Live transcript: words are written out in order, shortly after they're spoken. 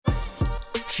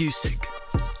Fusick.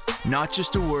 Not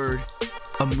just a word,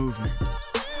 a movement,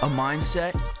 a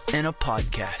mindset, and a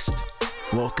podcast.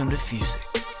 Welcome to Fusick.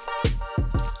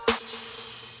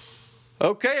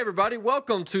 Okay, everybody,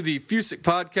 welcome to the Fusick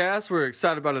Podcast. We're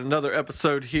excited about another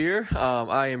episode here.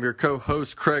 I am your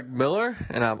co-host, Craig Miller,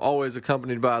 and I'm always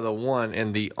accompanied by the one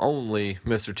and the only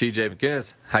Mr. TJ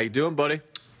McGinnis. How you doing, buddy?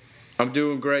 I'm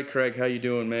doing great, Craig. How you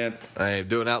doing, man? I'm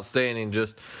doing outstanding.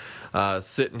 Just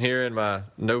sitting here in my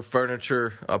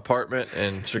no-furniture apartment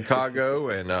in Chicago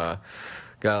and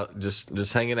got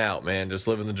just hanging out, man, just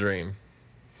living the dream.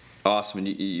 Awesome. And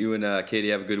you and Katie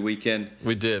have a good weekend?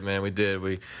 We did, man. We did.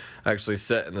 We actually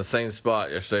sat in the same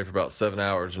spot yesterday for about 7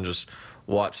 hours and just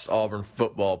watched Auburn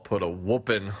football put a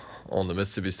whooping on the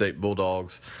Mississippi State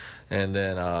Bulldogs. And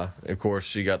then, of course,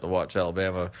 she got to watch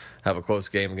Alabama have a close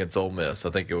game against Ole Miss.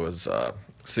 I think it was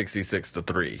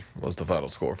 66-3 was the final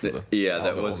score for the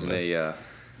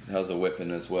that was a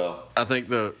whipping as well. I think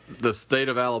the state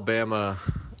of Alabama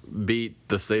beat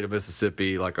the state of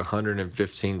Mississippi like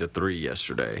 115-3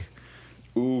 yesterday.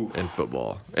 Ooh. In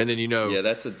football. And then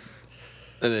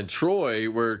and then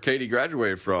Troy, where Katie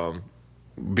graduated from,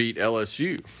 beat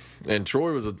LSU. And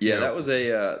Troy was that was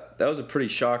a pretty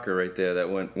shocker right there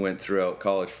that went throughout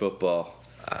college football.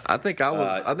 I think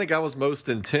I was most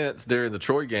intense during the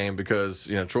Troy game because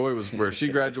Troy was where she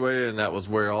graduated, and that was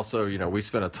where also we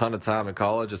spent a ton of time in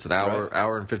college. It's an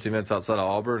hour and 15 minutes outside of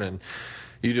Auburn, and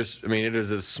it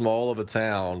is as small of a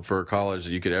town for college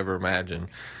as you could ever imagine.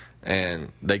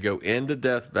 And they go into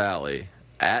Death Valley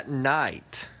at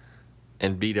night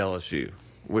and beat LSU,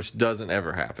 which doesn't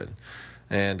ever happen.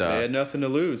 And they had nothing to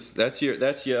lose. That's your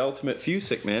ultimate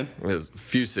Fusick, man. It was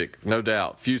Fusick, no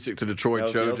doubt. Fusick to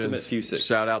Detroit Trojans.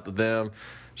 Shout out to them.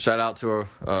 Shout out to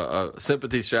a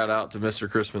sympathy shout out to Mr.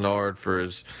 Chris Menard for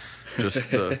his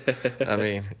Troy,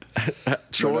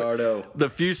 the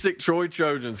Fusick Troy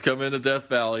Trojans come into Death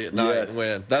Valley at night and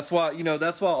win. That's why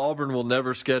Auburn will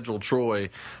never schedule Troy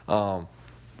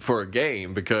for a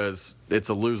game because it's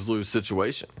a lose-lose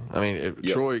situation.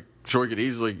 Troy could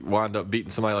easily wind up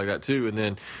beating somebody like that too, and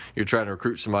then you're trying to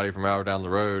recruit somebody from hour down the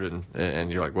road,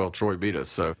 and you're like, well, Troy beat us.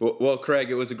 So, well,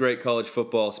 Craig, it was a great college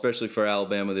football, especially for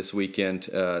Alabama this weekend.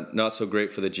 Not so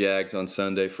great for the Jags on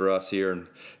Sunday for us here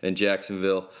in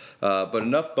Jacksonville. But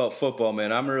enough about football,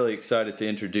 man. I'm really excited to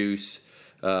introduce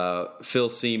Phil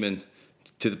Seaman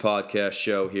to the podcast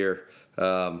show here.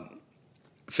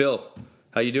 Phil,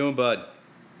 how you doing, bud?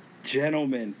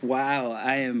 Gentlemen, wow,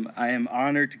 I am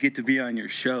honored to get to be on your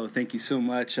show. Thank you so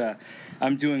much.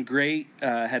 I'm doing great.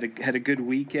 Had a good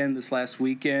weekend this last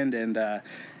weekend, and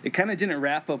it kind of didn't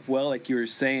wrap up well, like you were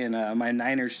saying. My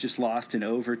Niners just lost in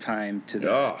overtime to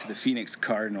the Phoenix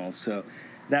Cardinals, so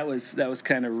that was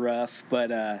kind of rough.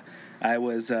 But I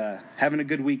was having a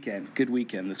good weekend. Good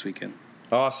weekend this weekend.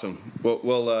 Awesome.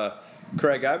 Well,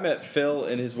 Craig, I met Phil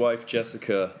and his wife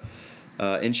Jessica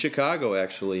in Chicago,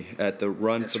 actually, at the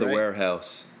Run for the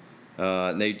Warehouse.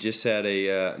 They just had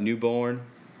a newborn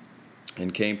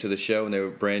and came to the show, and they were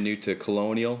brand new to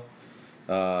Colonial.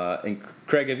 And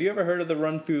Craig, have you ever heard of the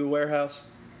Run Through the Warehouse?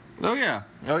 Oh yeah.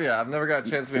 I've never got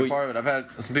a chance to be a part of it. I've had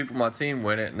some people on my team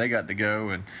win it, and they got to go.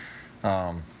 And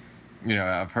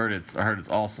I've heard it's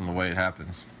awesome the way it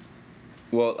happens.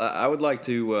 Well, I would like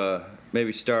to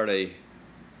maybe start a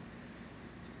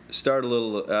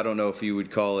little, I don't know if you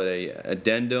would call it a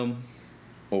addendum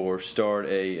or start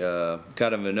a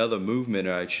kind of another movement,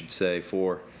 I should say,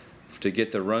 to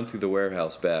get the Run Through the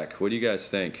Warehouse back. What do you guys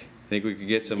think? Think we could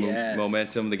get some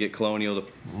momentum to get Colonial to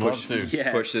push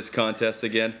this contest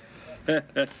again?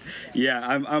 Yeah,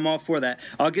 I'm all for that.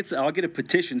 I'll get a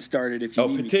petition started if you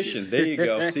need petition. Me to. There you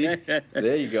go. See,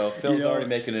 there you go. Phil's already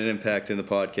making an impact in the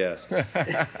podcast.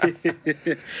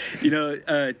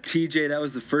 TJ, that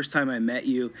was the first time I met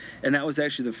you, and that was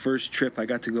actually the first trip I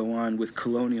got to go on with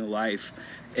Colonial Life,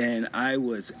 and I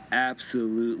was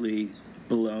absolutely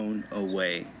blown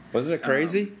away. Wasn't it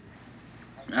crazy?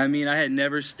 I had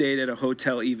never stayed at a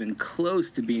hotel even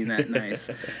close to being that nice.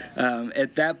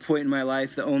 At that point in my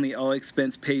life, the only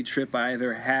all-expense-paid trip I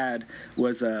ever had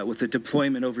was a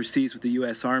deployment overseas with the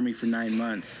U.S. Army for 9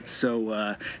 months. So,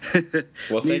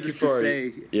 well, thank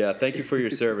you for your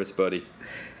service, buddy.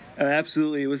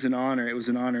 Absolutely, it was an honor. It was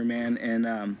an honor, man.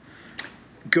 And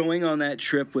going on that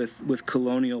trip with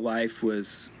Colonial Life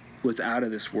was out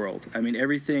of this world.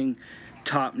 Everything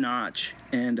top notch,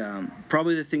 and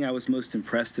probably the thing I was most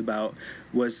impressed about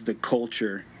was the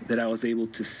culture that I was able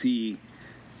to see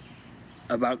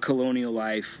about Colonial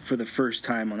Life for the first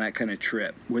time on that kind of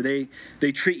trip, where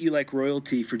they treat you like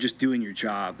royalty for just doing your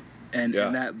job. And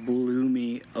that blew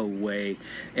me away.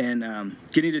 And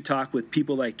getting to talk with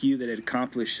people like you that had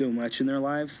accomplished so much in their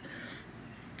lives,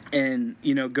 And,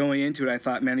 going into it, I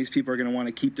thought, man, these people are going to want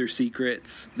to keep their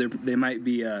secrets. They might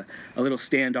be a little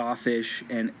standoffish.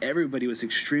 And everybody was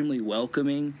extremely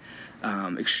welcoming,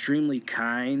 extremely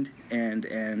kind,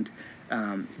 and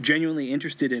genuinely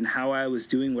interested in how I was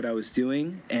doing what I was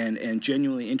doing, and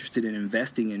genuinely interested in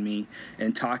investing in me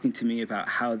and talking to me about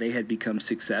how they had become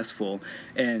successful.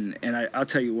 And I'll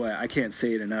tell you what, I can't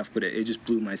say it enough, but it just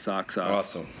blew my socks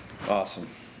off. Awesome.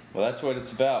 Well, that's what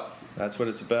it's about.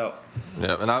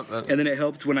 Yeah, And then it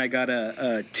helped when I got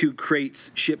 2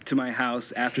 crates shipped to my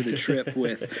house after the trip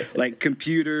with like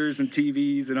computers and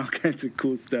TVs and all kinds of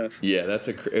cool stuff. Yeah, that's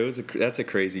a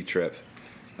crazy trip.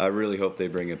 I really hope they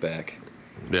bring it back.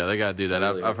 Yeah, they got to do that.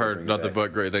 I've heard nothing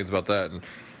but great things about that. And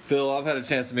Phil, I've had a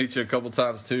chance to meet you a couple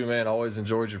times too, man. Always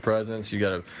enjoyed your presence. You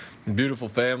got a beautiful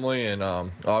family, and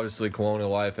obviously Colonial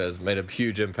Life has made a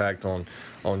huge impact on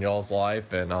y'all's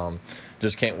life, and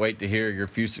just can't wait to hear your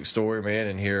Fusick story, man,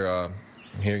 and hear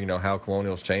how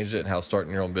Colonial's changed it and how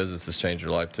starting your own business has changed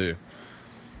your life too.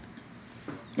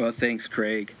 Well, thanks,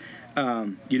 Craig.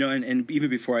 And even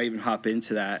before I even hop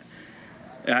into that,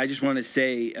 I just want to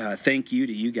say thank you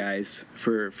to you guys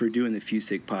for doing the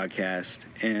Fusick podcast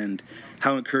and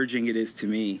how encouraging it is to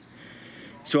me.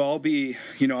 So I'll be,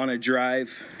 on a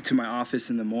drive to my office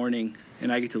in the morning,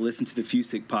 and I get to listen to the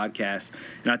Fusick podcast,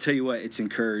 and I'll tell you what, it's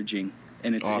encouraging.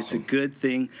 And it's a good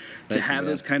thing to have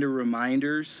those kind of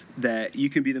reminders that you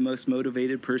can be the most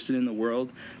motivated person in the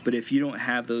world, but if you don't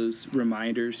have those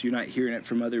reminders, you're not hearing it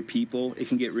from other people, it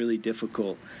can get really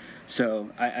difficult. So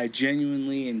I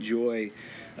genuinely enjoy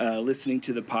listening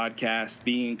to the podcast,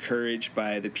 being encouraged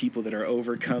by the people that are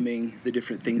overcoming the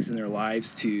different things in their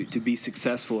lives to be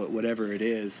successful at whatever it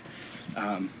is.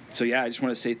 I just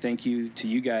want to say thank you to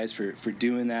you guys for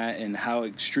doing that, and how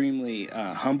extremely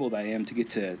humbled I am to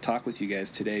get to talk with you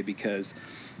guys today, because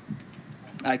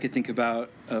I could think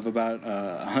about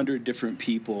 100 different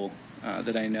people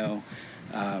that I know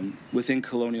within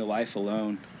Colonial Life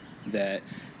alone that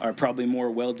are probably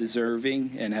more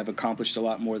well-deserving and have accomplished a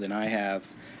lot more than I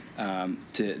have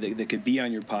that could be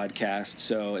on your podcast.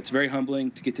 So it's very humbling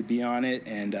to get to be on it,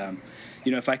 and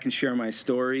if I can share my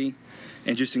story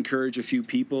and just encourage a few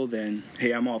people, then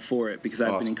hey, I'm all for it, because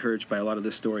I've been encouraged by a lot of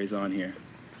the stories on here.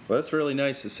 Well, that's really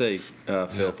nice to say, Phil.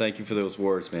 Yeah. Thank you for those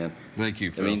words, man. Thank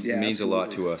you, Phil. It means a lot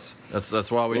to us.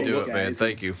 That's why we do it, man.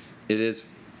 Thank you. It is.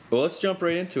 Well, let's jump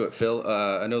right into it, Phil.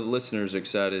 I know the listeners are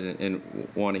excited and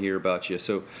want to hear about you.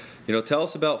 So, tell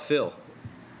us about Phil.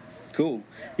 Cool.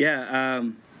 Yeah.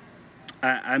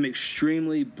 I'm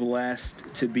extremely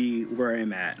blessed to be where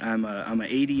I'm at. I'm a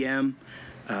ADM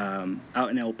out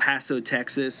in El Paso,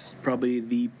 Texas, probably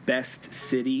the best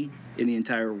city in the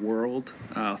entire world.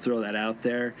 I'll throw that out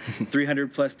there.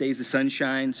 300 plus days of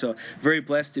sunshine. So very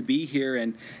blessed to be here.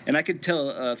 And I could tell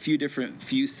a few different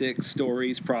Fusick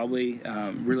stories probably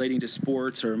relating to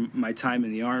sports or my time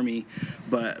in the Army.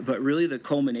 But really the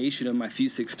culmination of my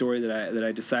Fusick story that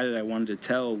I decided I wanted to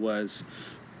tell was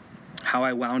how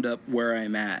I wound up where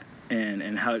I'm at.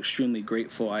 And how extremely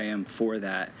grateful I am for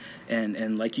that.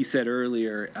 And like you said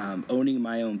earlier, owning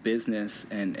my own business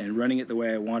and running it the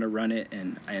way I want to run it,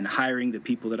 and hiring the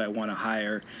people that I want to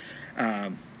hire.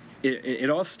 It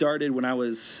all started when I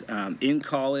was in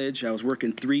college. I was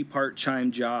working 3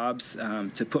 part-time jobs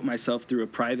to put myself through a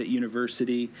private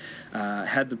university.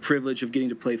 Had the privilege of getting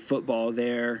to play football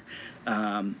there.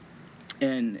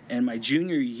 And my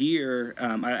junior year,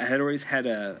 I had always had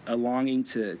a longing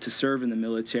to serve in the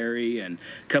military, and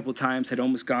a couple times had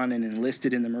almost gone and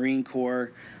enlisted in the Marine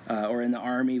Corps or in the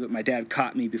Army, but my dad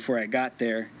caught me before I got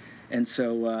there. And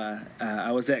so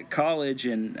I was at college,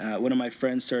 and one of my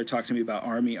friends started talking to me about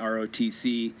Army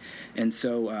ROTC. And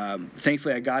so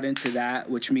thankfully I got into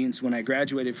that, which means when I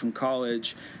graduated from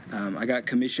college, I got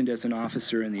commissioned as an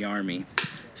officer in the Army.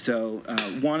 So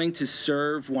wanting to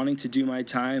serve, wanting to do my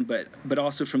time, but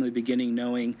also from the beginning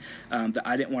knowing that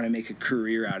I didn't want to make a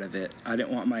career out of it. I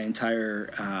didn't want my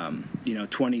entire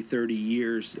 20, 30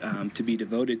 years to be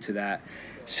devoted to that.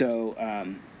 So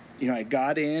I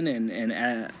got in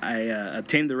and I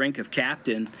obtained the rank of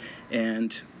captain,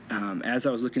 and as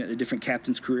I was looking at the different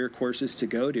captain's career courses to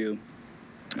go to,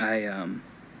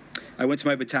 I went to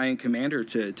my battalion commander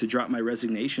to drop my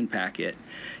resignation packet,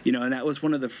 and that was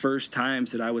one of the first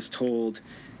times that I was told,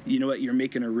 you know what, you're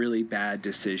making a really bad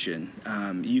decision.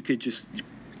 You could just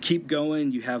keep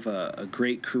going. You have a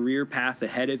great career path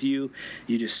ahead of you.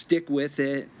 You just stick with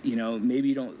it. Maybe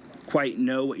you don't quite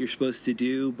know what you're supposed to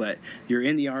do, but you're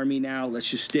in the Army now. Let's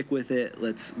just stick with it.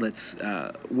 Let's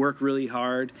work really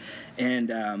hard.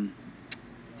 And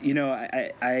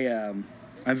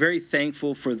I'm very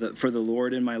thankful for the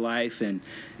Lord in my life, and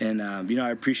I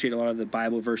appreciate a lot of the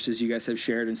Bible verses you guys have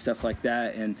shared and stuff like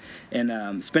that, and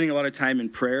spending a lot of time in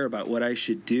prayer about what I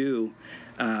should do.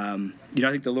 I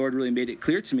think the Lord really made it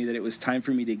clear to me that it was time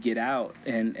for me to get out,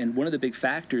 and one of the big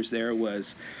factors there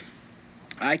was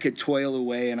I could toil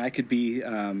away and I could be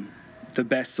the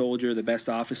best soldier, the best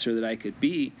officer that I could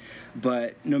be.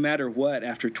 But no matter what,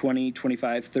 after 20,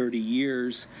 25, 30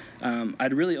 years,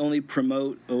 I'd really only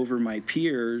promote over my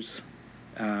peers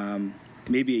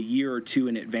maybe a year or two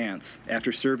in advance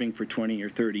after serving for 20 or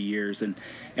 30 years. And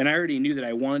I already knew that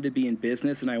I wanted to be in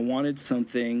business, and I wanted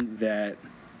something that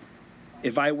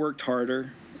if I worked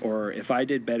harder or if I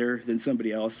did better than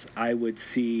somebody else, I would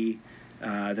see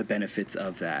the benefits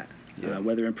of that.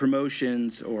 Whether in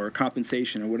promotions or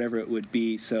compensation or whatever it would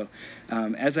be. So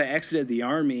as I exited the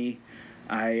Army,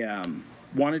 I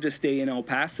wanted to stay in El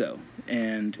Paso,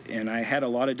 and I had a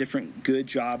lot of different good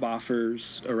job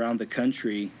offers around the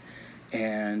country,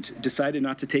 and decided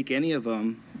not to take any of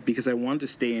them because I wanted to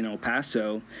stay in El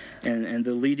Paso, and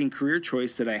the leading career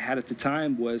choice that I had at the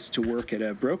time was to work at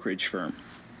a brokerage firm.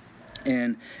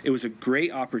 And it was a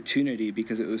great opportunity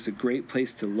because it was a great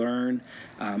place to learn.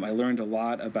 I learned a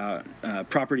lot about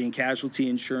property and casualty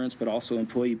insurance, but also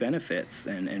employee benefits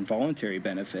and voluntary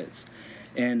benefits.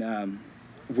 And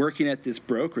working at this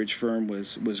brokerage firm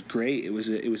was great. It was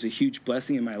a huge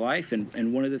blessing in my life.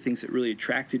 And one of the things that really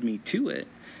attracted me to it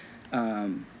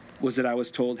was that I was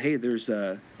told, hey, there's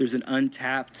an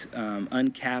untapped,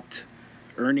 uncapped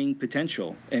earning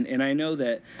potential, and I know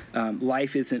that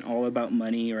life isn't all about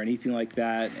money or anything like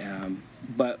that,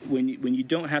 but when you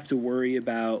don't have to worry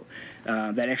about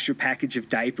that extra package of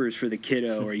diapers for the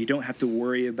kiddo, or you don't have to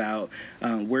worry about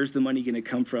where's the money going to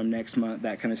come from next month,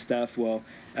 that kind of stuff, well,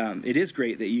 it is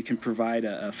great that you can provide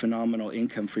a phenomenal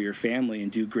income for your family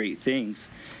and do great things.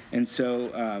 And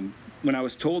so when I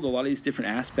was told a lot of these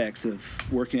different aspects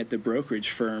of working at the brokerage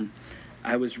firm,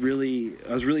 I was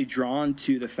really drawn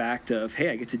to the fact of,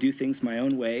 hey, I get to do things my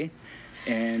own way,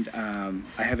 and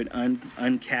I have an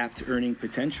uncapped earning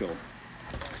potential.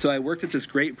 So I worked at this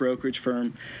great brokerage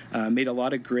firm, made a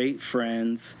lot of great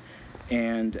friends,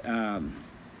 and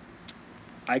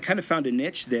I kind of found a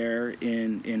niche there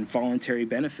in voluntary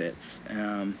benefits,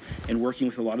 and working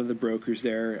with a lot of the brokers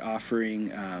there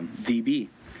offering VB.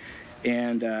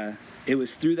 And it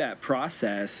was through that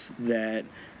process that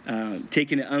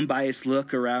taking an unbiased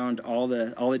look around all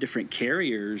the different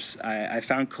carriers, I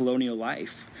found Colonial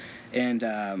Life, and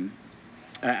I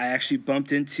actually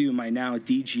bumped into my now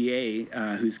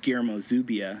DGA, who's Guillermo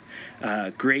Zubia,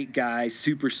 great guy,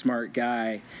 super smart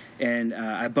guy, and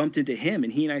I bumped into him,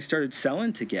 and he and I started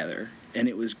selling together, and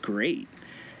it was great.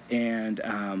 And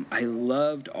I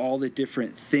loved all the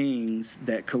different things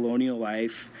that Colonial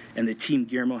Life and the team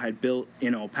Guillermo had built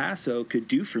in El Paso could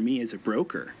do for me as a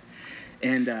broker.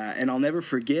 And I'll never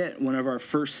forget one of our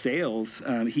first sales.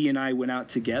 He and I went out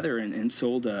together and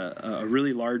sold a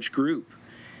really large group.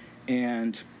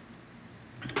 And,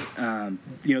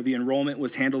 the enrollment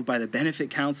was handled by the benefit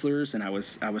counselors, and I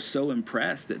was so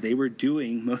impressed that they were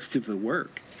doing most of the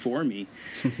work for me.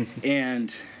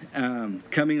 And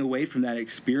coming away from that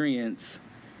experience,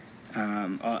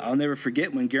 I'll never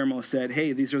forget when Guillermo said,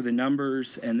 hey, these are the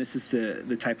numbers, and this is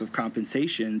the type of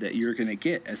compensation that you're going to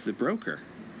get as the broker.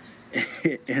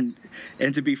 And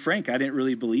to be frank, I didn't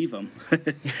really believe him.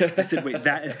 I said, wait,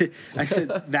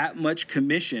 that much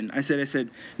commission? I said,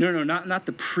 no, not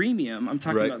the premium. I'm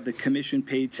talking about the commission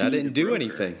paid to me. I didn't do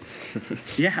anything.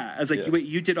 Yeah, I was like, wait,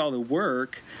 you did all the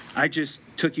work. I just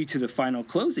took you to the final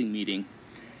closing meeting.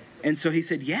 And so he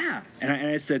said, yeah. And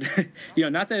I said,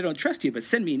 not that I don't trust you, but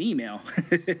send me an email.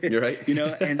 You're right.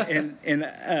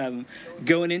 And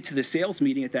going into the sales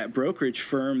meeting at that brokerage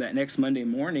firm that next Monday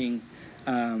morning,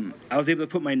 I was able to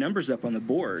put my numbers up on the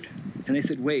board, and they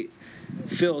said, wait,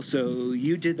 Phil, so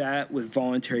you did that with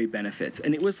voluntary benefits?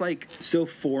 And it was like so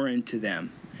foreign to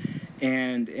them.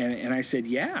 And I said,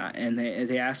 yeah. And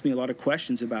they asked me a lot of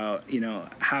questions about,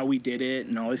 how we did it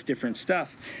and all this different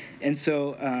stuff. And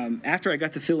so after I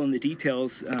got to fill in the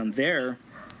details there,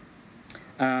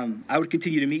 I would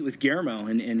continue to meet with Guillermo,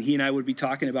 and he and I would be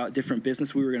talking about different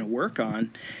business we were going to work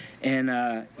on. And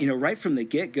right from the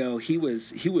get-go, he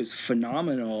was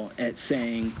phenomenal at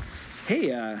saying,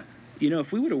 hey,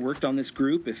 if we would have worked on this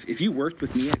group, if you worked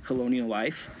with me at Colonial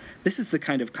Life, this is the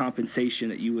kind of compensation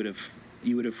that you would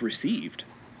have received.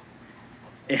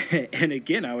 And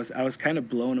again, I was kind of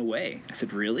blown away. I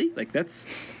said, really? Like that's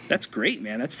great,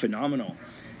 man. That's phenomenal.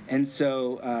 And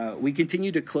so we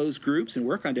continued to close groups and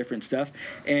work on different stuff.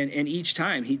 And each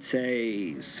time he'd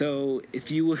say, so if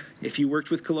you worked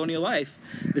with Colonial Life,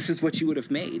 this is what you would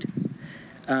have made.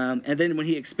 And then when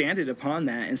he expanded upon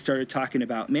that and started talking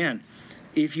about, man,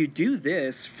 if you do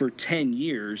this for 10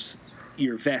 years,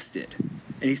 you're vested.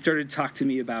 And he started to talk to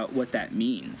me about what that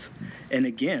means. And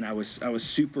again, I was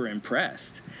super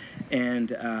impressed.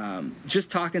 And just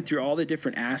talking through all the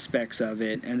different aspects of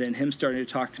it, and then him starting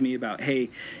to talk to me about, hey,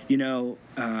 you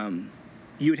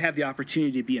would have the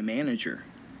opportunity to be a manager.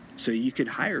 So you could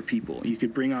hire people. You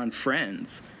could bring on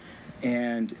friends.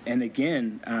 And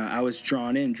again, I was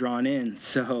drawn in.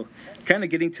 So kind of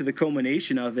getting to the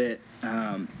culmination of it,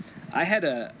 I had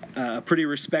a pretty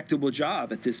respectable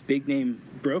job at this big name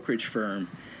brokerage firm.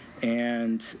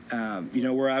 And,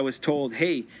 where I was told,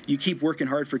 hey, you keep working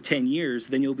hard for 10 years,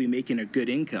 then you'll be making a good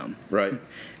income. Right.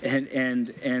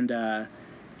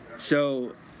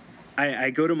 So I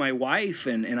go to my wife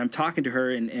and I'm talking to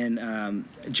her, and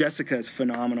Jessica is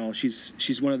phenomenal.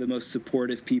 She's one of the most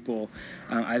supportive people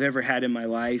I've ever had in my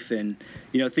life. And,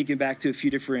 thinking back to a few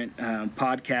different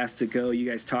podcasts ago, you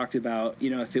guys talked about,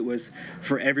 if it was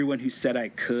for everyone who said I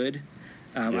could.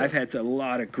 I've had a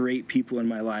lot of great people in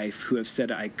my life who have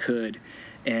said I could,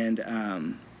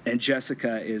 and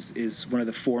Jessica is one of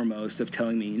the foremost of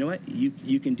telling me, you know what,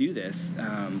 you can do this.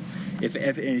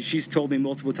 And she's told me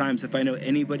multiple times, if I know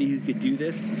anybody who could do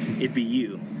this, it'd be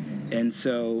you. And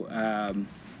so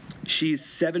she's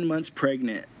 7 months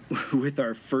pregnant with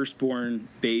our firstborn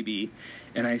baby,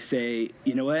 and I say,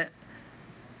 you know what,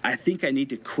 I think I need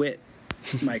to quit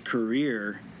my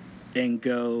career and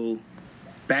go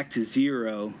back to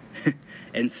zero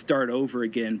and start over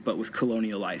again, but with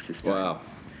Colonial Life this time. Wow.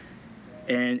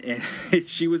 And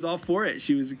she was all for it.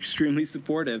 She was extremely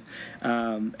supportive.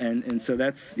 And so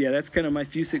that's kind of my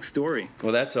Fusick story.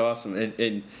 Well, that's awesome.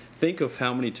 And think of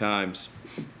how many times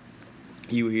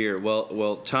you hear,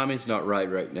 well, Tommy's not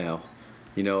right now.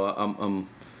 I'm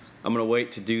going to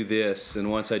wait to do this,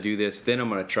 and once I do this, then I'm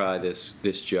going to try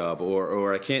this job,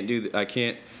 or I can't do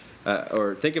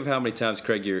or think of how many times,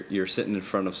 Craig, you're sitting in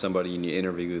front of somebody and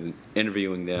you're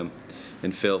interviewing them,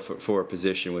 and Phil for a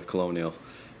position with Colonial,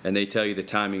 and they tell you the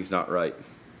timing's not right.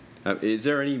 Is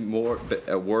there any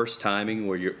worse timing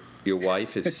where your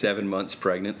wife is 7 months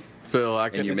pregnant, Phil,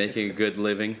 and you're making a good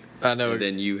living? I know. And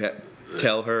then you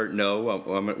tell her, no,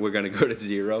 we're going to go to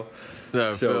zero.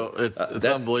 No, so, Phil, it's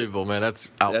unbelievable, man.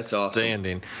 That's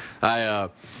outstanding. That's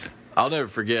awesome. I'll never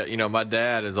forget, my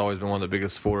dad has always been one of the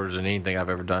biggest supporters in anything I've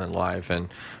ever done in life, and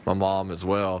my mom as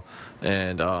well.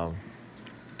 And I'll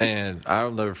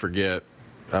never forget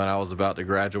when I was about to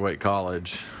graduate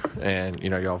college, and,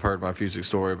 y'all have heard my Fusick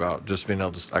story about just being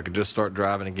able to, I could just start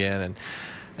driving again,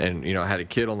 and I had a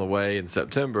kid on the way in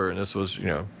September, and this was,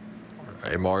 in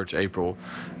March, April.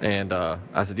 And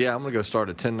I said, yeah, I'm going to go start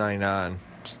a 1099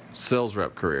 sales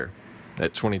rep career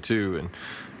at 22, and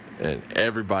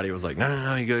everybody was like,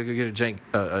 no, you gotta go get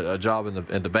a job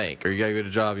in the bank, or you gotta get a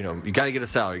job, you gotta get a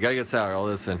salary, all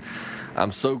this. And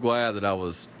I'm so glad that I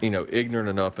was, ignorant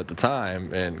enough at the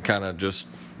time, and kind of just,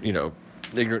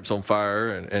 ignorance on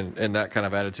fire, and that kind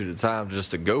of attitude at the time,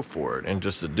 just to go for it and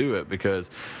just to do it,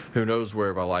 because who knows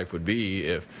where my life would be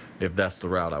if that's the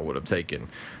route I would have taken.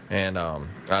 And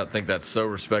I think that's so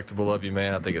respectable of you,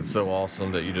 man. I think it's so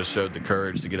awesome that you just showed the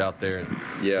courage to get out there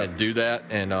and do that.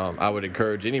 And I would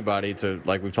encourage anybody to,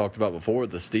 like we've talked about before,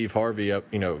 the Steve Harvey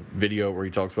video where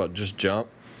he talks about just jump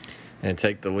and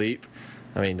take the leap.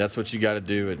 I mean, that's what you got to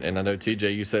do. And I know,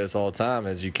 TJ, you say this all the time,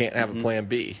 is you can't have a plan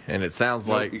B. And it sounds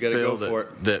like, you gotta Phil, go for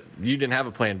it. that you didn't have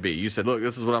a plan B. You said, look,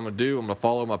 this is what I'm going to do. I'm going to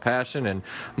follow my passion, and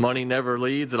money never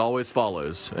leads. It always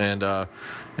follows. And I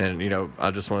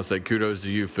just want to say kudos to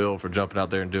you, Phil, for jumping out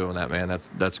there and doing that, man.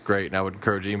 That's great. And I would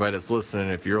encourage anybody that's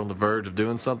listening, if you're on the verge of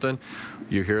doing something,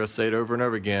 you hear us say it over and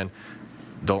over again,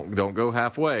 don't go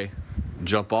halfway.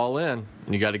 Jump all in,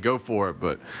 and you got to go for it.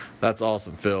 But that's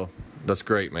awesome, Phil. That's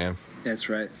great, man. That's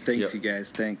right. Thanks, you guys.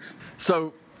 Thanks.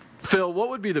 So, Phil, what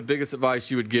would be the biggest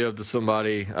advice you would give to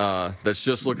somebody that's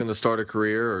just looking to start a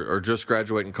career, or just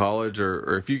graduating college,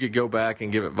 or if you could go back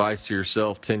and give advice to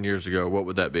yourself 10 years ago, what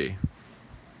would that be?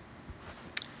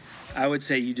 I would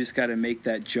say you just got to make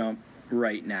that jump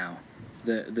right now.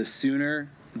 The sooner,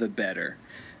 the better.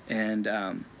 And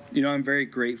I'm very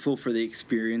grateful for the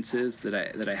experiences that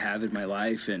I have in my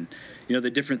life, and the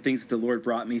different things that the Lord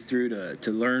brought me through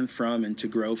to learn from and to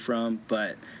grow from.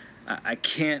 But I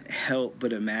can't help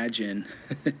but imagine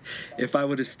if I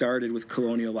would have started with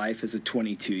Colonial Life as a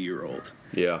 22-year-old.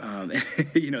 Yeah.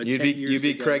 You'd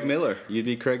be Craig Miller. You'd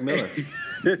be Craig Miller.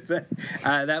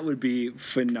 That would be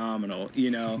phenomenal.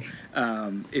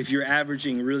 If you're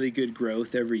averaging really good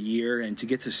growth every year, and to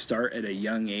get to start at a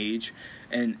young age,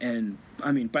 and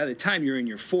I mean, by the time you're in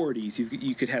your 40s,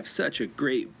 you could have such a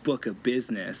great book of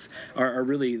business, or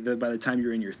really, by the time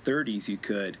you're in your 30s, you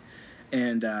could.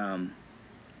 And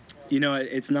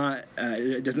it's not.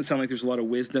 It doesn't sound like there's a lot of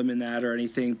wisdom in that or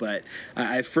anything, but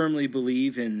I firmly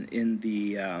believe in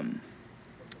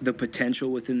the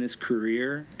potential within this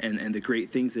career and the great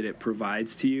things that it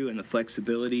provides to you, and the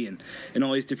flexibility and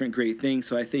all these different great things.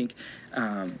 So I think,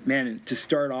 to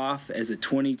start off as a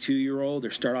 22-year-old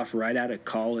or start off right out of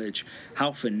college,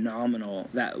 how phenomenal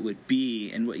that would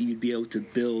be, and what you'd be able to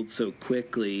build so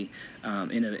quickly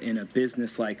in a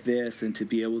business like this, and to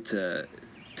be able to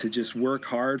just work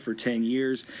hard for 10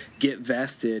 years, get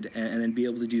vested, and then be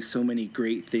able to do so many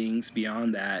great things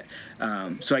beyond that.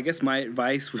 So I guess my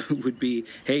advice would be,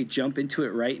 hey, jump into it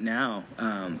right now.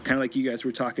 Kind of like you guys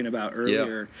were talking about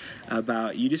earlier,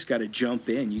 about you just got to jump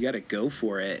in. You got to go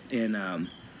for it. And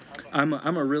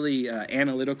I'm a really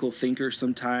analytical thinker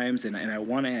sometimes, and I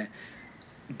want to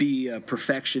be a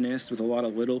perfectionist with a lot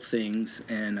of little things.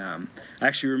 And I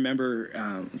actually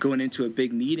remember going into a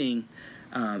big meeting,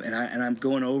 and I'm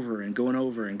going over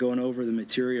the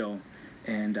material,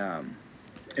 and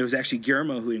it was actually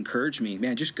Guillermo who encouraged me,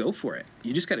 man, just go for it.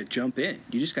 You just got to jump in.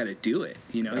 You just got to do it.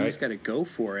 You just got to go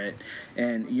for it.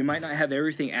 And you might not have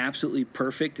everything absolutely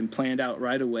perfect and planned out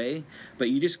right away, but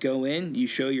you just go in, you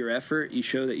show your effort, you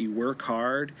show that you work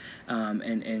hard,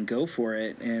 and go for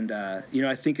it. And,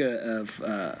 I think of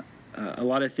a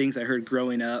lot of things I heard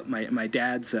growing up. My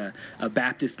dad's a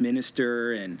Baptist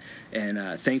minister, and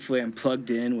thankfully I'm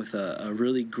plugged in with a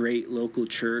really great local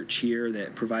church here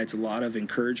that provides a lot of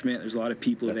encouragement. There's a lot of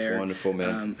people That's there wonderful,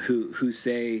 man. Who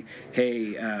say,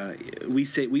 hey, we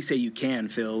say you can,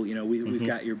 Phil. We've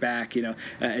got your back.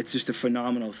 It's just a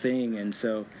phenomenal thing. And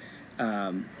so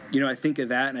I think of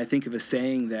that, and I think of a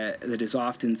saying that is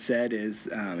often said is,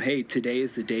 hey, today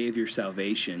is the day of your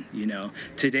salvation.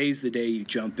 Today's the day you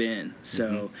jump in.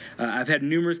 So I've had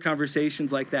numerous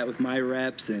conversations like that with my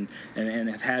reps, and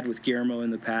have had with Guillermo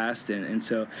in the past. And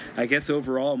so I guess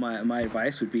overall my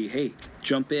advice would be, hey,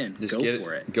 jump in. Just go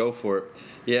for it. Go for it.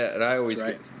 Yeah, and I always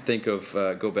right. think of,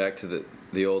 go back to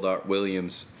the old Art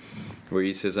Williams, where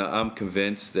he says, I'm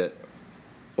convinced that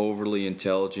overly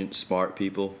intelligent, smart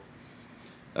people,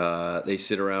 they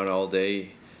sit around all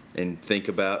day and think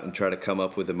about and try to come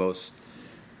up with the most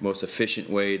efficient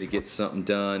way to get something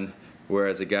done,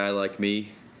 whereas a guy like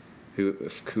me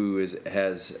who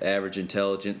has average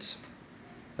intelligence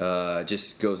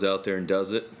just goes out there and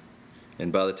does it,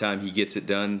 and by the time he gets it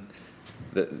done,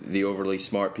 the overly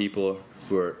smart people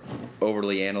who are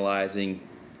overly analyzing,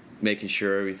 making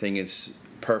sure everything is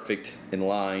perfect and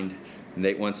lined,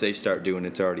 and once they start doing it,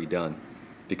 it's already done.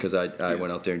 Because I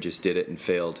went out there and just did it and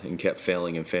failed and kept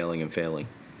failing and failing and failing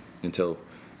until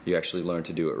you actually learn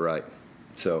to do it right.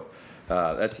 So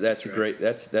that's a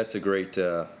great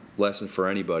lesson for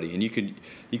anybody, and you could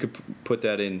put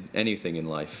that in anything in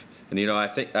life. And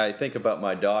I think about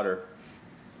my daughter,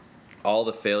 all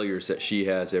the failures that she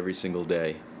has every single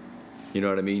day. You know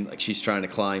what I mean? Like, she's trying to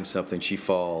climb something, she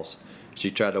falls. She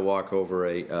tried to walk over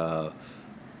a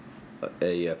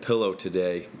pillow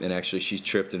today, and actually she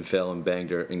tripped and fell and banged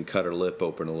her and cut her lip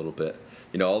open a little bit.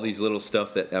 All these little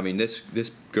stuff that,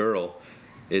 this girl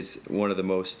is one of the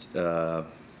most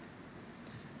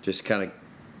just kind of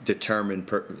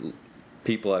determined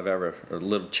people or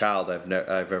little child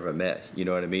I've ever met. You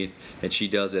know what I mean? And she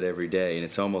does it every day, and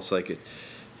it's almost like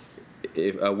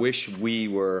I wish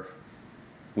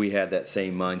we had that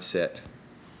same mindset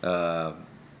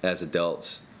as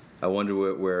adults. I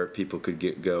wonder where people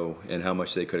could go and how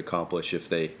much they could accomplish if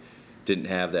they didn't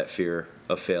have that fear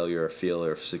of failure or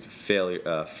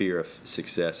fear of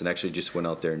success, and actually just went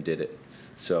out there and did it.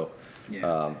 So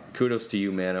kudos to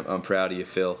you, man. I'm proud of you,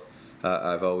 Phil.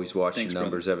 I've always watched your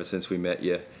numbers ever since we met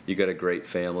you. You got a great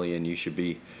family, and you should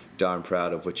be darn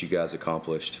proud of what you guys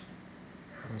accomplished.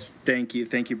 Thank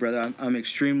you, brother. I'm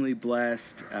extremely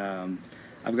blessed.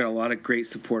 I've got a lot of great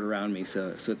support around me,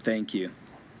 so thank you.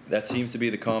 That seems to be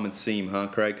the common theme, huh,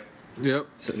 Craig? Yep.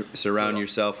 Surround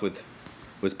yourself with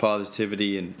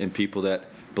positivity and people that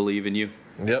believe in you.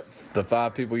 Yep, the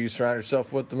 5 people you surround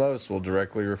yourself with the most will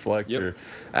directly reflect your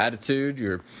attitude,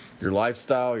 your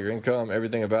lifestyle, your income,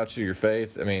 everything about you, your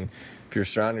faith. I mean, if you're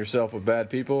surrounding yourself with bad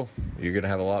people, you're going to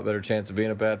have a lot better chance of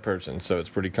being a bad person. So it's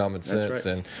pretty common sense. That's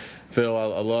right. And Phil,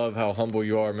 I love how humble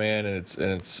you are, man.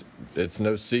 And it's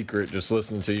no secret just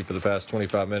listening to you for the past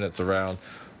 25 minutes around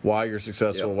why you're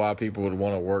successful, why people would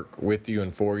want to work with you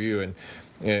and for you.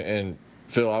 And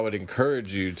Phil, I would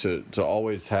encourage you to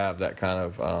always have that kind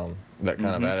of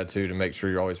attitude and make sure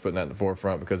you're always putting that in the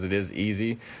forefront, because it is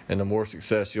easy, and the more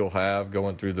success you'll have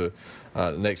going through the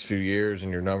next few years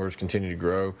and your numbers continue to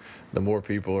grow, the more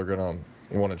people are going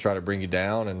to want to try to bring you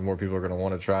down, and more people are going to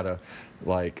want to try to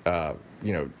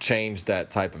change that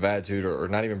type of attitude, or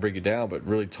not even bring you down, but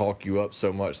really talk you up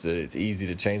so much that it's easy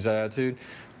to change that attitude.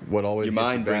 What always your gets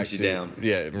mind you brings you down.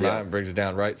 Yeah, mind brings you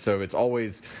down, right? So it's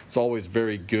always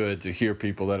very good to hear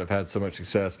people that have had so much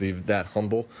success be that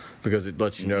humble, because it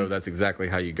lets you know that's exactly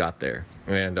how you got there.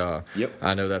 And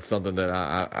I know that's something that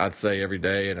I'd say every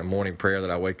day in a morning prayer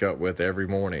that I wake up with every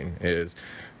morning is,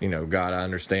 God, I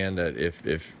understand that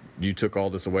if you took all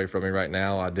this away from me right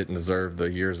now, I didn't deserve the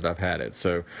years that I've had it.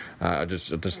 So I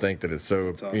just think that it's so,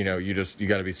 awesome. You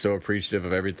got to be so appreciative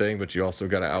of everything, but you also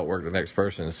got to outwork the next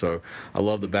person. So I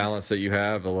love the balance that you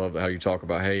have. I love how you talk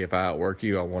about, hey, if I outwork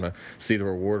you, I want to see the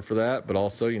reward for that. But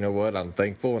also, you know what, I'm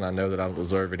thankful, and I know that I don't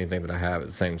deserve anything that I have at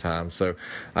the same time. So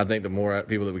I think the more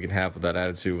people that we can have with that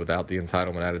attitude, without the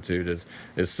entitlement attitude, is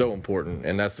so important.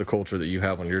 And that's the culture that you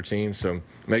have on your team. So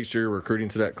make sure you're recruiting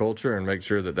to that culture, and make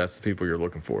sure that that's the people you're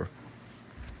looking for.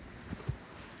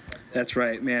 That's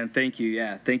right, man. Thank you.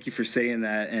 Yeah, thank you for saying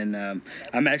that. And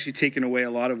I'm actually taking away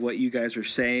a lot of what you guys are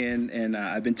saying. And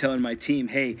I've been telling my team,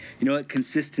 hey, you know what?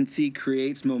 Consistency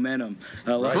creates momentum.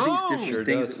 A lot of these different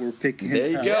things that we're picking. There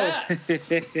you go.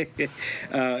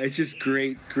 It's just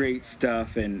great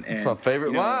stuff. And it's my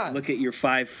favorite line. Look at your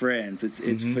 5 friends.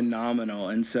 It's phenomenal.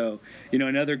 And so,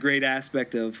 another great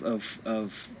aspect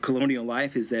of Colonial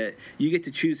life is that you get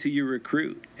to choose who you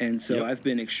recruit. And so I've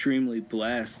been extremely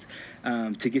blessed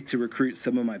to get to recruit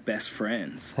some of my best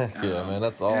friends. Yeah, man,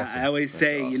 that's awesome. I always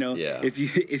say, awesome.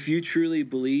 if you truly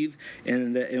believe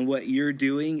in what you're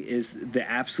doing is the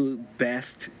absolute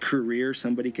best career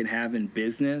somebody can have in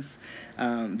business,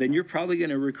 then you're probably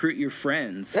going to recruit your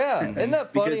friends. Yeah, isn't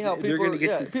that funny how they're going to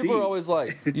get to see. People are always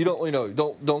like,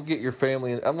 don't get your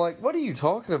family. I'm like, what are you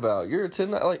talking about? You're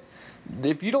attending like,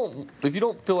 if you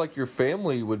don't feel like your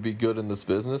family would be good in this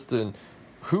business, then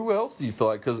who else do you feel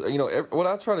like? Because, what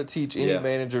I try to teach any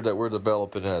manager that we're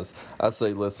developing is, I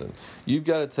say, listen, you've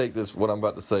got to take this, what I'm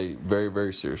about to say, very,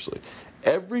 very seriously.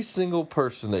 Every single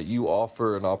person that you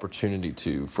offer an opportunity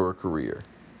to for a career,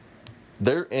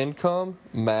 their income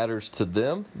matters to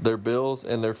them, their bills,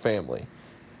 and their family.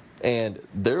 And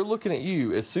they're looking at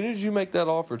you, as soon as you make that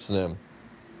offer to them,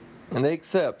 and they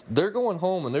accept, they're going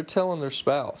home and they're telling their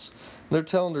spouse, they're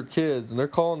telling their kids, and they're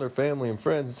calling their family and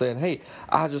friends and saying, hey,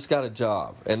 I just got a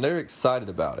job. And they're excited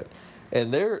about it.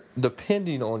 And they're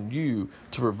depending on you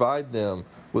to provide them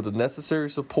with the necessary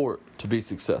support to be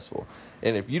successful.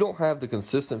 And if you don't have the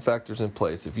consistent factors in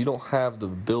place, if you don't have the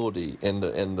ability and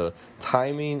the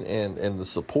timing and the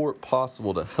support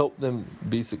possible to help them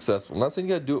be successful, I'm not saying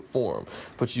you got to do it for them,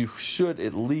 but you should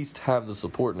at least have the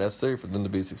support necessary for them to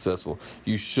be successful.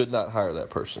 You should not hire that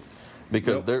person,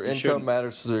 because their income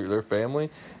matters to their family.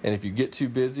 And if you get too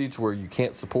busy to where you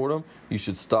can't support them, you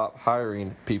should stop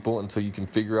hiring people until you can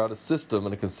figure out a system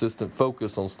and a consistent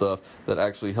focus on stuff that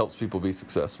actually helps people be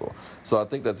successful. So I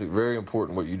think that's very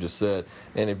important what you just said.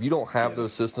 And if you don't have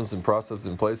those systems and processes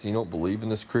in place, and you don't believe in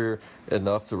this career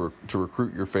enough to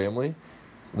recruit your family,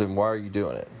 then why are you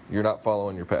doing it? You're not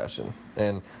following your passion.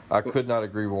 And I could not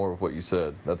agree more with what you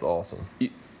said. That's awesome.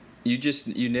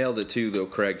 You nailed it too, though,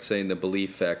 Craig, saying the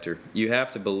belief factor. You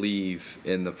have to believe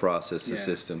in the process, the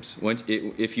systems.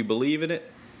 If you believe in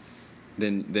it,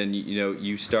 then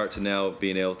you start to now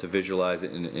being able to visualize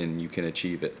it, and you can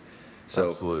achieve it.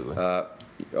 So, absolutely.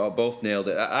 Both nailed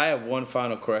it. I have one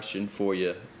final question for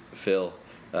you, Phil.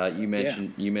 You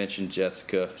mentioned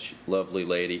Jessica, lovely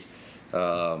lady.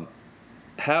 How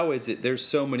is it? There's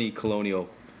so many Colonial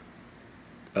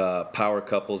power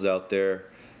couples out there.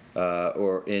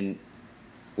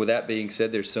 With that being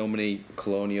said, there's so many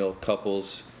Colonial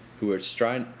couples who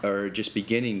are just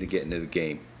beginning to get into the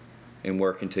game and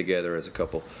working together as a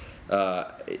couple.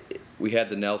 We had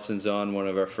the Nelsons on one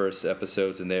of our first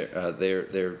episodes, and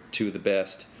they're two of the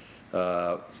best.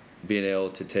 Being able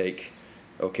to take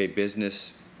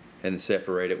business and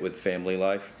separate it with family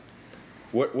life.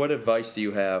 What advice do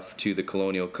you have to the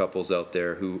Colonial couples out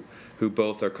there who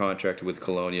both are contracted with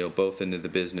Colonial, both into the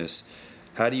business?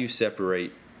 How do you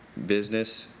separate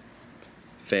business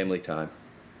family time?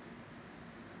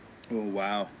 Oh,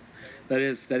 wow. That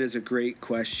is a great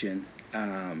question.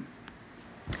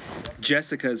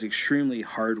 Jessica is extremely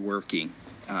hardworking,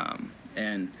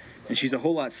 and she's a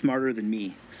whole lot smarter than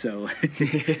me. So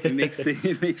it makes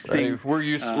things Hey, we're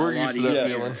used to that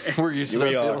feeling. We're used to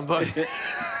that feeling, buddy.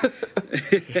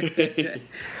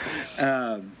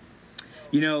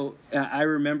 I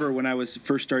remember when I was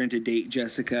first starting to date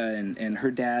Jessica, and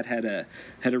her dad had a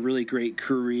really great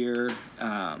career.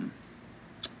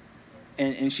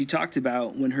 And she talked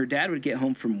about when her dad would get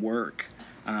home from work,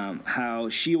 how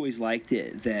she always liked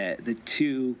it that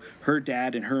her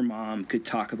dad and her mom, could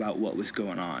talk about what was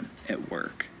going on at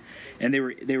work, and they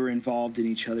were involved in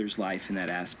each other's life in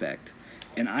that aspect.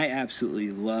 And I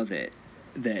absolutely love it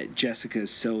that Jessica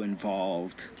is so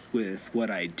involved with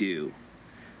what I do.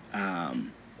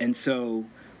 And so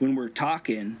when we're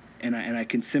talking, and I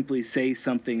can simply say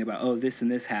something about, oh, this and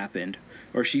this happened,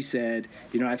 or she said,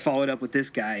 I followed up with this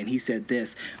guy and he said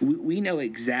this. We know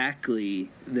exactly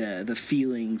the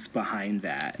feelings behind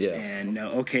that. Yeah. And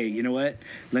okay, you know what?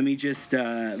 Let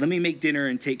me make dinner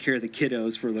and take care of the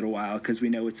kiddos for a little while, because we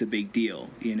know it's a big deal,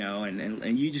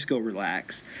 and you just go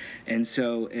relax. And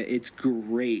so it's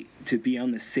great to be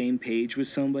on the same page with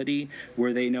somebody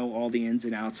where they know all the ins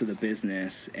and outs of the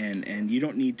business, and you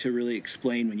don't need to really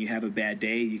explain when you have a bad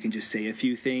day. You can just say a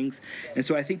few things. And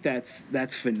so I think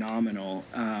that's phenomenal.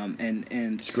 And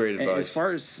it's great advice. As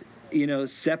far as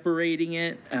separating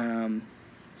it,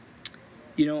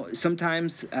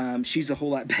 sometimes she's a whole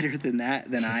lot better than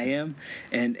I am,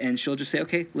 and she'll just say,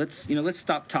 okay, let's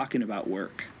stop talking about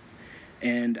work.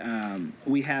 And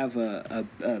we have a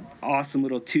awesome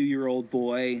little 2-year-old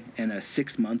boy and a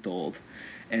 6-month-old,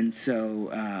 and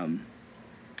so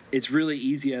it's really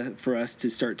easy for us to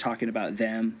start talking about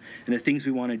them and the things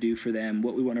we want to do for them,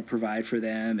 what we want to provide for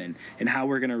them, and how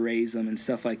we're going to raise them and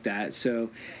stuff like that.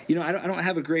 So, I don't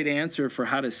have a great answer for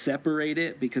how to separate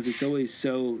it, because it's always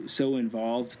so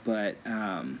involved. But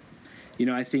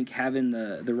I think having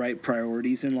the right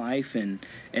priorities in life, and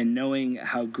knowing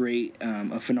how great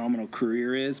a phenomenal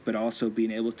career is, but also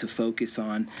being able to focus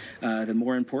on the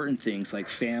more important things like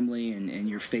family and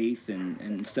your faith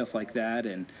and stuff like that,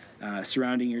 and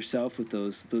surrounding yourself with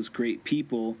those great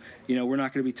people. We're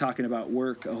not going to be talking about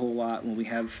work a whole lot when we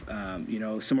have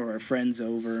some of our friends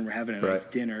over and we're having a nice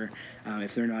dinner,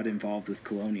 if they're not involved with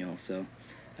Colonial. So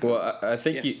well, I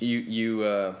think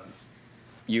you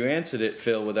answered it,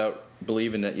 Phil, without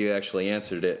believing that you actually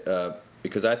answered it,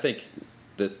 because I think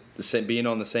the being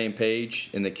on the same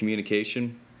page in the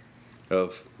communication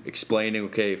of explaining,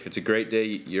 okay, if it's a great day,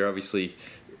 you're obviously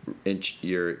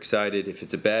you're excited. If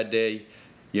it's a bad day,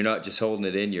 you're not just holding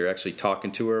it in, you're actually talking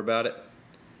to her about it.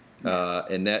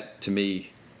 And that, to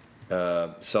me,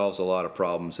 solves a lot of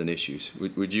problems and issues.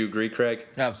 Would you agree, Craig?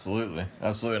 Absolutely.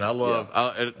 And I love,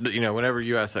 whenever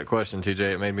you ask that question, TJ,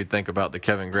 it made me think about the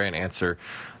Kevin Grant answer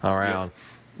around,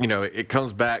 it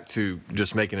comes back to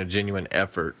just making a genuine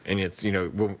effort. And it's,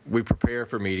 when we prepare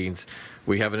for meetings,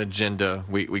 we have an agenda,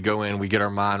 we go in, we get our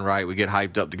mind right, we get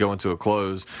hyped up to go into a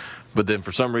close. But then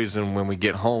for some reason, when we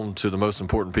get home to the most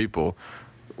important people,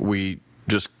 we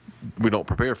don't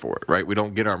prepare for it, right? We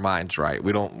don't get our minds right.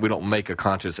 We don't make a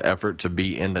conscious effort to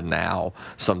be in the now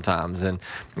sometimes. And,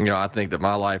 I think that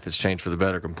my life has changed for the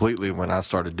better completely when I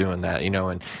started doing that,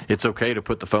 and it's okay to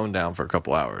put the phone down for a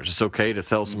couple hours. It's okay to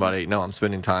tell somebody, no, I'm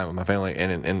spending time with my family,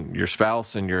 and your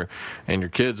spouse and your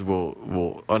kids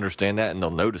will understand that, and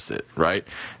they'll notice it, right?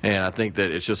 And I think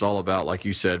that it's just all about, like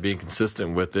you said, being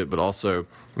consistent with it, but also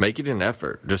make it an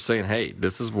effort. Just saying, hey,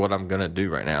 this is what I'm going to do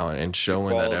right now, and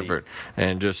showing that effort,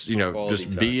 and just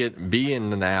be in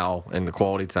the now, and the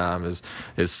quality time is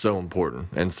so important.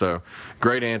 And so,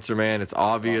 great answer, man. It's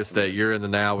obvious that you're in the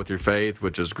now with your faith,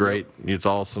 which is great. It's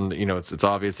awesome. It's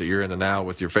obvious that you're in the now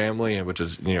with your family, and which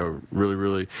is really,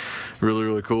 really, really,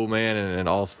 really cool, man. And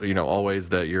also always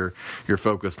that you're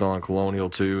focused on Colonial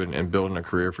too, and building a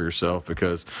career for yourself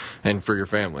and for your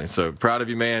family. So proud of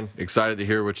you, man. Excited to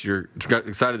hear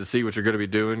excited to see what you're going to be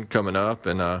doing coming up,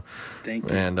 and thank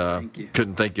you. And thank you.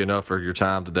 Couldn't thank you enough for your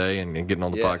time today and getting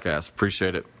on the podcast.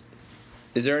 Appreciate it.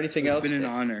 Is there anything else? It's been an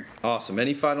honor. Awesome.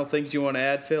 Any final things you want to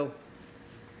add, Phil?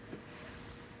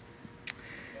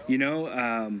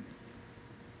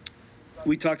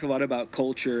 We talked a lot about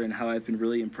culture and how I've been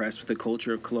really impressed with the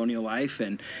culture of Colonial Life,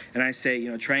 and I say,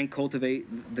 try and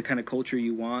cultivate the kind of culture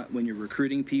you want when you're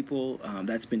recruiting people.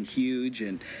 That's been huge,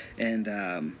 and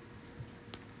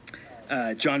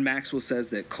John Maxwell says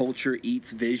that culture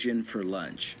eats vision for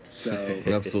lunch. So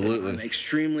absolutely, I'm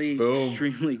extremely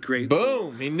grateful.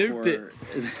 Boom! He nuked it.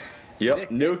 Yep,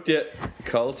 nuked it.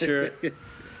 Culture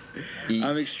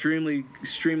I'm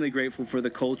extremely grateful for the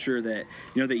culture that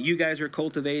that you guys are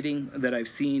cultivating, that I've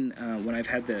seen when I've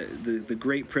had the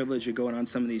great privilege of going on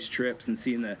some of these trips and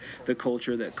seeing the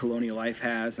culture that Colonial Life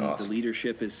has and awesome. the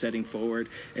leadership is setting forward.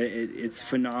 It's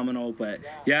phenomenal. But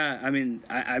yeah, I mean,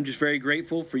 I'm just very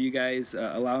grateful for you guys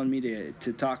allowing me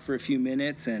to talk for a few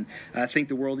minutes, and I think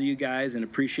the world of you guys and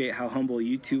appreciate how humble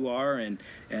you two are, and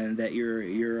that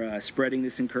you're spreading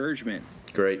this encouragement.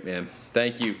 Great, man.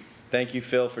 Thank you,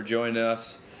 Phil, for joining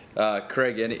us.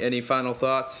 Craig, any final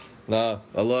thoughts? No,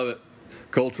 I love it.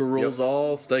 Culture rules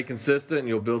all. Stay consistent, and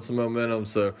you'll build some momentum.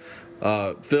 So,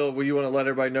 Phil, will you want to let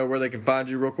everybody know where they can find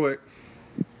you real quick?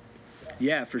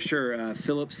 Yeah, for sure.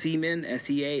 Philip Seaman,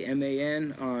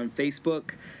 Seaman on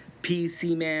Facebook,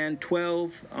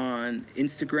 PSeaman12 on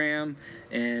Instagram,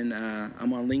 and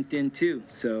I'm on LinkedIn too.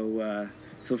 So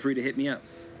feel free to hit me up.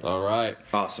 All right.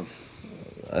 Awesome.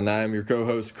 And I am your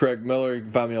co-host, Craig Miller. You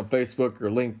can find me on Facebook or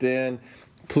LinkedIn.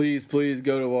 Please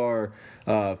go to our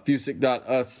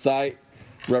Fusick.us site,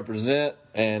 represent,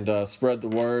 and spread the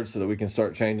word so that we can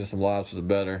start changing some lives for the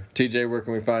better. TJ, where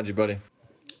can we find you, buddy?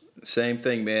 Same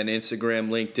thing, man. Instagram,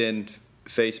 LinkedIn,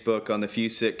 Facebook on the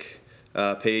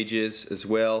Fusick pages as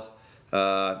well.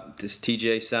 This is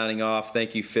TJ signing off.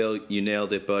 Thank you, Phil. You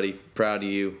nailed it, buddy. Proud of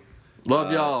you.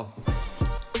 Love y'all.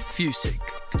 Fusick,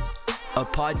 a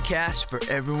podcast for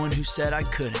everyone who said I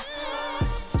couldn't.